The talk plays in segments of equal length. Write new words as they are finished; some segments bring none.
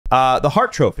The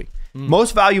Hart Trophy.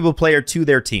 Most valuable player to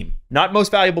their team. Not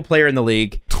most valuable player in the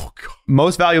league.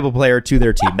 Most valuable player to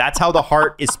their team. That's how the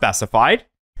Hart is specified.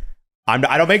 I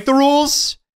don't make the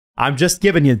rules. I'm just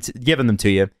giving them to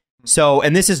you. So,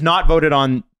 and this is not voted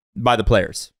on by the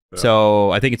players. Yeah.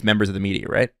 So I think it's members of the media,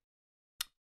 right?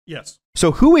 Yes.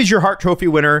 So who is your Hart Trophy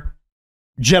winner,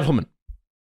 gentlemen?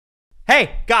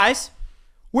 Hey, guys,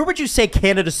 where would you say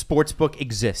Canada's sportsbook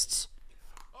exists?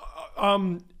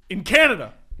 In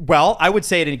Canada. Well, I would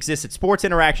say it exists at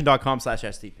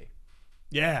sportsinteraction.com/SDP.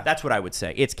 Yeah. That's what I would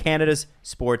say. It's Canada's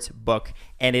sports book,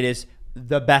 and it is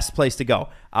the best place to go.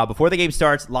 Before the game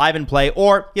starts, live and play,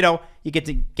 or, you get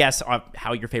to guess on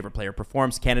how your favorite player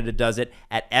performs. Canada does it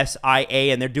at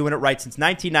SIA, and they're doing it right since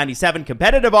 1997.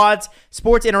 Competitive odds.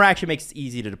 Sports Interaction makes it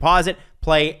easy to deposit,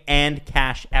 play, and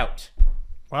cash out.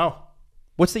 Wow.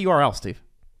 What's the URL, Steve?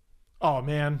 Oh,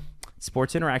 man.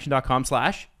 sportsinteraction.com/.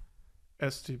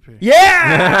 SDP.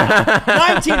 Yeah!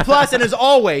 19 plus, and as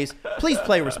always, please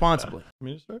play responsibly.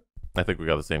 I think we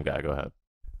got the same guy. Go ahead.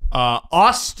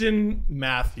 Auston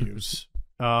Matthews,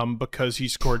 because he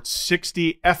scored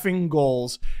 60 effing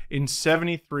goals in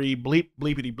 73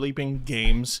 bleepity bleeping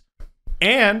games,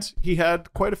 and he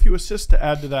had quite a few assists to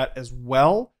add to that as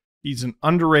well. He's an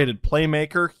underrated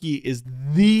playmaker. He is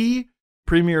the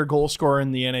premier goal scorer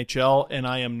in the NHL, and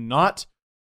I am not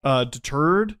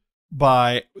deterred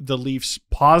by the Leafs'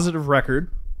 positive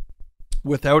record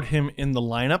without him in the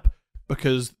lineup,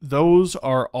 because those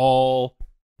are all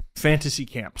fantasy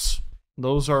camps.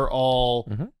 Those are all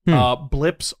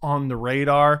blips on the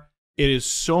radar. It is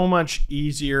so much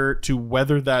easier to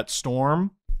weather that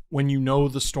storm when you know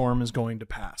the storm is going to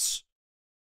pass.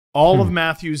 All of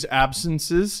Matthews'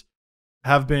 absences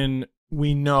have been,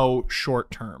 we know,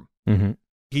 short term.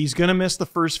 He's going to miss the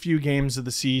first few games of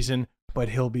the season, but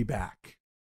he'll be back.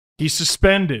 He's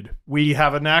suspended. We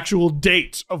have an actual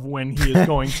date of when he is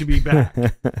going to be back.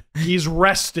 He's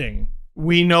resting.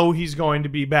 We know he's going to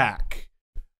be back.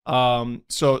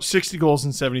 So 60 goals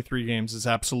in 73 games is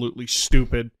absolutely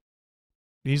stupid.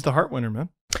 He's the Hart winner, man.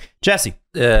 Jesse.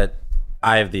 I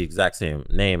have the exact same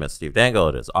name as Steve Dangle.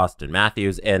 It is Auston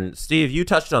Matthews. And Steve, you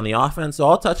touched on the offense, so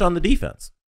I'll touch on the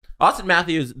defense. Auston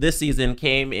Matthews this season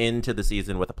came into the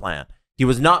season with a plan. He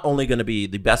was not only going to be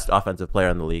the best offensive player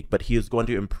in the league, but he was going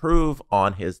to improve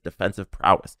on his defensive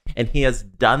prowess. And he has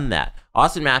done that.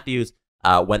 Auston Matthews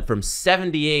went from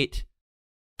 78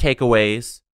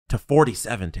 takeaways to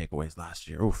 47 takeaways last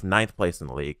year. Oof, 9th place in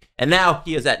the league. And now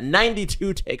he is at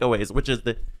 92 takeaways, which is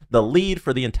the lead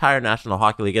for the entire National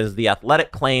Hockey League. As The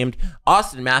Athletic claimed,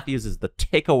 Auston Matthews is the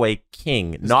takeaway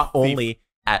king, not only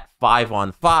at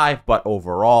 5-on-5, but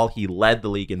overall, he led the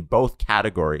league in both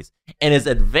categories. And his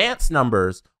advanced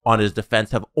numbers on his defense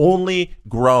have only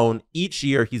grown each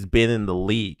year he's been in the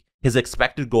league. His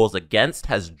expected goals against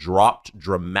has dropped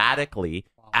dramatically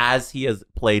as he has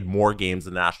played more games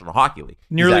in the National Hockey League.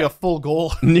 Nearly a full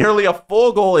goal. Nearly a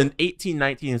full goal in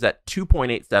 18-19. He's at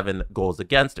 2.87 goals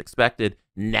against expected.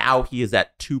 Now he is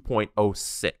at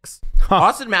 2.06.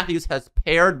 Auston Matthews has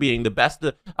paired being the best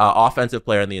offensive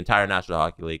player in the entire National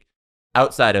Hockey League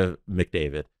outside of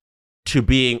McDavid to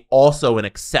being also an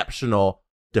exceptional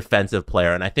defensive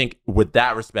player. And I think with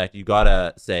that respect, you got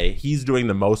to say he's doing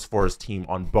the most for his team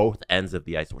on both ends of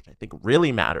the ice, which I think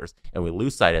really matters. And we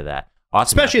lose sight of that. Auston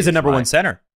Especially Matthews as a number one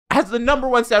center. As the number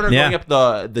one center going up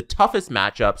the toughest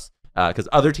matchups, because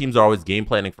other teams are always game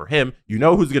planning for him. You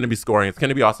know who's going to be scoring. It's going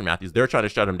to be Auston Matthews. They're trying to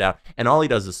shut him down. And all he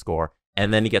does is score.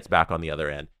 And then he gets back on the other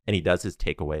end. And he does his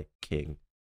takeaway king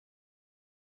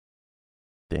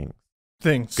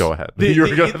things. Go ahead. I thought you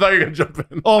were going to jump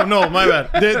in. Oh, no, my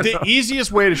bad. The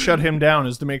easiest way to shut him down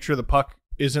is to make sure the puck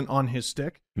isn't on his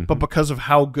stick. But because of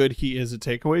how good he is at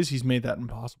takeaways, he's made that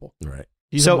impossible. Right.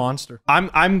 He's a monster.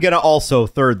 I'm going to also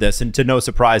third this, and to no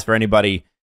surprise for anybody,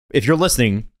 if you're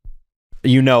listening,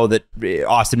 you know that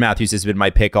Auston Matthews has been my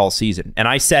pick all season. And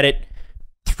I said it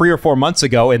 3 or 4 months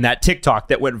ago in that TikTok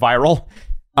that went viral,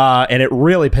 and it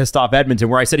really pissed off Edmonton,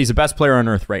 where I said he's the best player on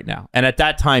earth right now. And at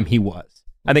that time, he was.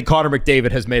 I think Connor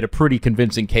McDavid has made a pretty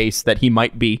convincing case that he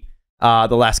might be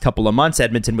the last couple of months.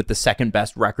 Edmonton with the second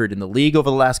best record in the league over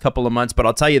the last couple of months. But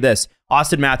I'll tell you this,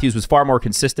 Auston Matthews was far more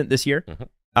consistent this year.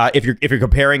 If you're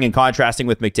comparing and contrasting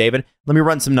with McDavid, let me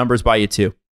run some numbers by you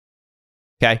too.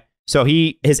 Okay, so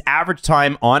his average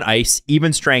time on ice,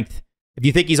 even strength. If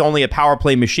you think he's only a power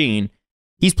play machine,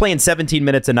 he's playing 17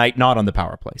 minutes a night, not on the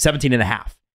power play. 17 and a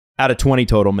half out of 20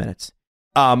 total minutes.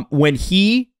 When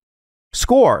he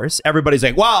scores, everybody's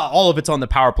like, wow, all of it's on the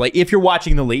power play. If you're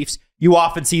watching the Leafs, you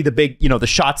often see the big, the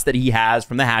shots that he has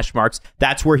from the hash marks.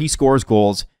 That's where he scores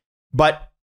goals.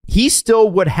 But he still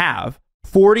would have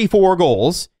 44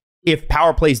 goals if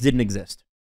power plays didn't exist.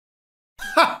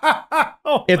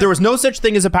 If there was no such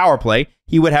thing as a power play,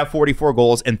 he would have 44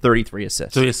 goals and 33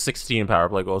 assists. So he has 16 power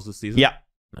play goals this season? Yeah.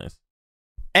 Nice.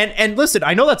 And listen,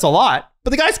 I know that's a lot,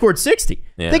 but the guy scored 60.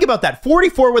 Yeah. Think about that.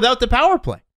 44 without the power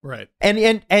play. Right.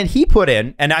 And he put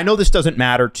in, and I know this doesn't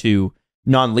matter to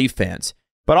non-Leaf fans,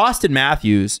 but Auston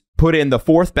Matthews put in the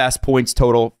 4th best points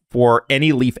total for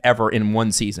any Leaf ever in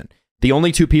one season. The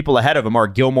only 2 people ahead of him are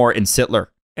Gilmore and Sittler.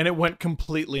 And it went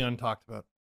completely untalked about.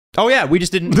 Oh yeah, we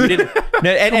just didn't.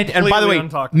 And by the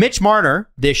way, Mitch Marner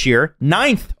this year,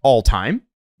 9th all time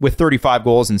with 35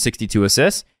 goals and 62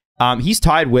 assists. He's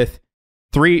tied with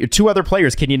 2 other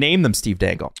players. Can you name them, Steve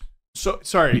Dangle? So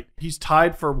sorry, he's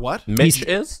tied for what? Mitch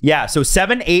is? Yeah, so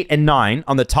 7, 8, and 9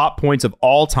 on the top points of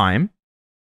all time.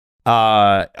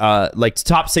 Like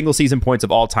top single season points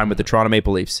of all time with the Toronto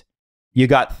Maple Leafs. You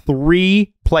got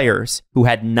 3 players who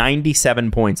had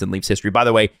 97 points in Leafs history. By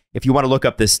the way, if you want to look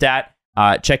up this stat,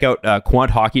 check out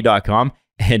quanthockey.com,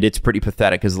 and it's pretty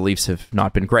pathetic because the Leafs have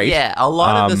not been great. Yeah, a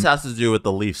lot of this has to do with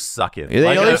the Leafs sucking. The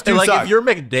Leafs do suck. If you're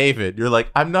McDavid, you're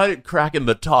like, I'm not cracking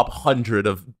the top 100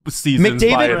 of seasons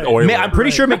by an Oiler. I'm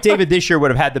pretty sure McDavid this year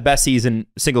would have had the best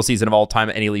single season of all time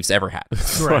any Leafs ever had.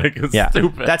 Right. It's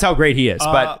stupid. That's how great he is.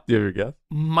 But do you ever guess?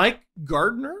 Mike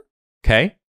Gardner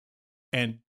okay,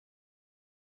 and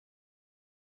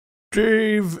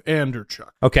Dave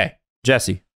Anderchuk. Okay,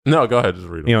 Jesse. No, go ahead. Just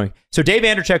read them. So Dave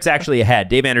Anderchuk's actually ahead.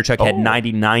 Dave Anderchuk had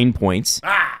 99 points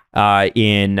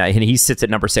and he sits at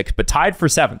number 6, but tied for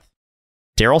 7th.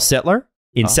 Daryl Sittler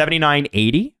in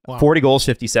 79-80, 40 goals,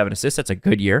 57 assists. That's a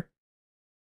good year.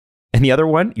 And the other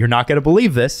one, you're not going to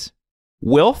believe this,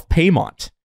 Wilf Paymont.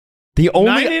 The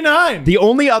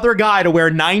only other guy to wear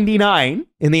 99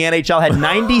 in the NHL had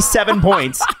 97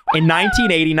 points in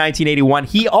 1980, 1981.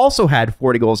 He also had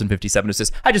 40 goals and 57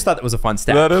 assists. I just thought that was a fun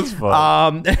stat. That is fun.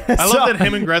 I love that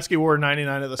him and Gretzky wore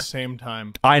 99 at the same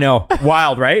time. I know.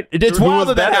 Wild, right? It's wild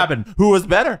that happened. Who was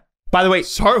better? By the way,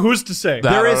 sorry, who's to say?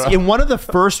 There is, in one of the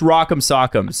first Rock'em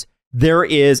Sock'ems, there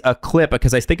is a clip,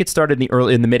 because I think it started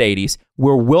in the mid 80s,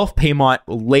 where Wilf Paymont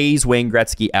lays Wayne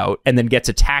Gretzky out and then gets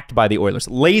attacked by the Oilers.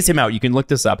 Lays him out. You can look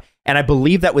this up. And I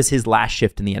believe that was his last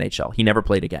shift in the NHL. He never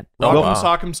played again. Rock'em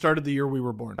Sock'em started the year we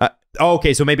were born.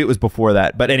 Okay, so maybe it was before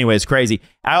that. But anyways, crazy.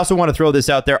 I also want to throw this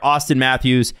out there. Auston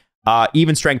Matthews,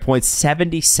 even strength points,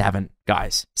 77,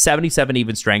 guys. 77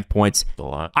 even strength points. That's a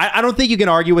lot. I don't think you can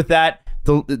argue with that.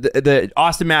 The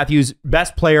Auston Matthews,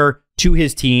 best player to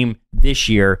his team this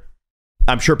year.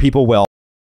 I'm sure people will.